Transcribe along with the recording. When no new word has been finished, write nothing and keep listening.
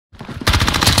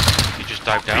Just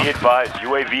dive down. Be advised,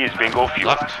 UAV is bingo fuel.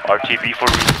 Left. RTB for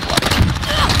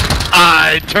resupply.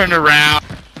 I turned around.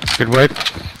 Good wipe.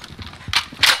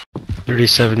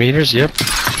 37 meters, yep.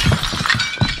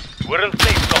 We're in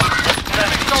safe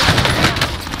zone.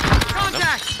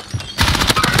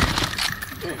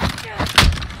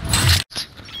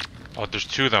 Oh, there's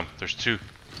two of them. There's two.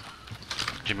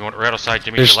 Jimmy, right outside.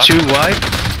 Jimmy, There's to your two left.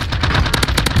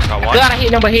 wide. Got one. Gotta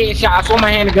hit number headshot. I saw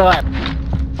my hand to gun.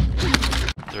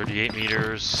 38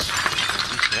 meters.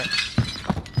 Yep.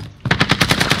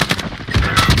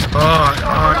 Oh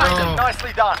no.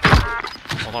 Nicely done.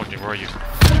 Hold on, Jimmy. Where are you?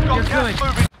 You're good.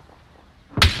 Moving.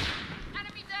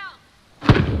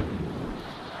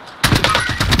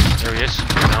 There he is.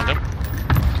 Found him.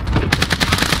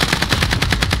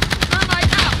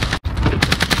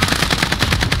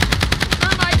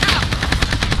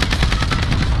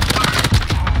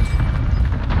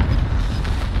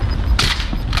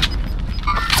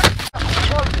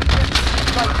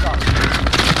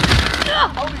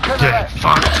 Yeah,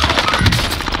 fuck.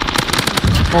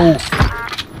 Oh.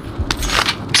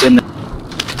 It's in the.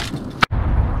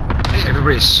 Hey,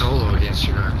 everybody's solo against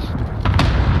you guys.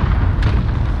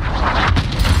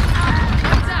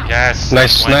 Yes.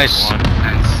 Nice, one, nice. one.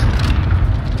 Nice.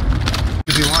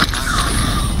 Who do you want?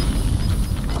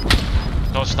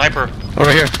 No, sniper.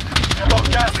 Over here.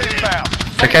 Got gas inbound.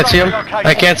 I can't see him.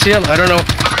 I can't see him. I don't know.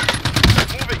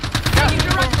 Moving. Gas is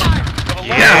moving.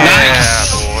 Yeah,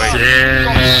 Nice. boy. Yeah.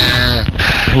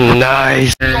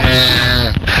 Nice.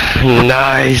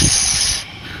 Nice.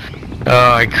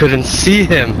 Oh, I couldn't see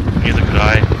him. Neither could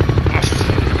I.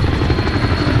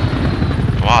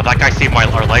 Wow, that guy saved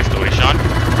our life though, eh, Sean?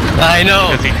 I know.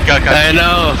 Because he got I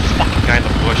know. fucking guy in the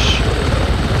bush.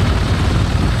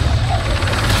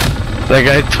 That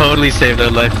guy totally saved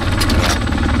our life.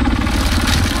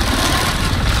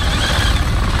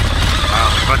 Wow,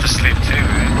 we're about to sleep too,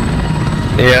 right?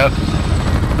 Yep.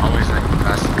 Always like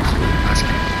last game.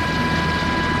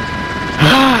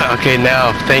 Okay,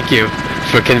 now, thank you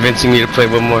for convincing me to play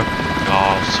one more.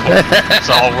 Oh, so it's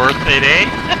all worth it, eh?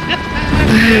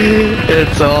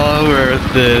 It's all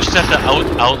worth We it. just have to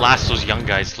outlast those young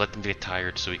guys, let them get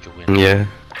tired so we can win. Yeah.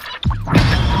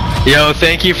 Yo,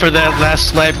 thank you for that last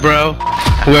snipe, bro.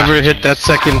 Whoever hit that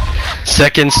second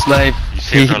snipe,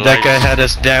 saved our that guy lives. had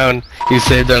us down. You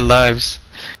saved our lives.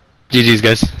 GG's,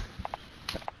 guys.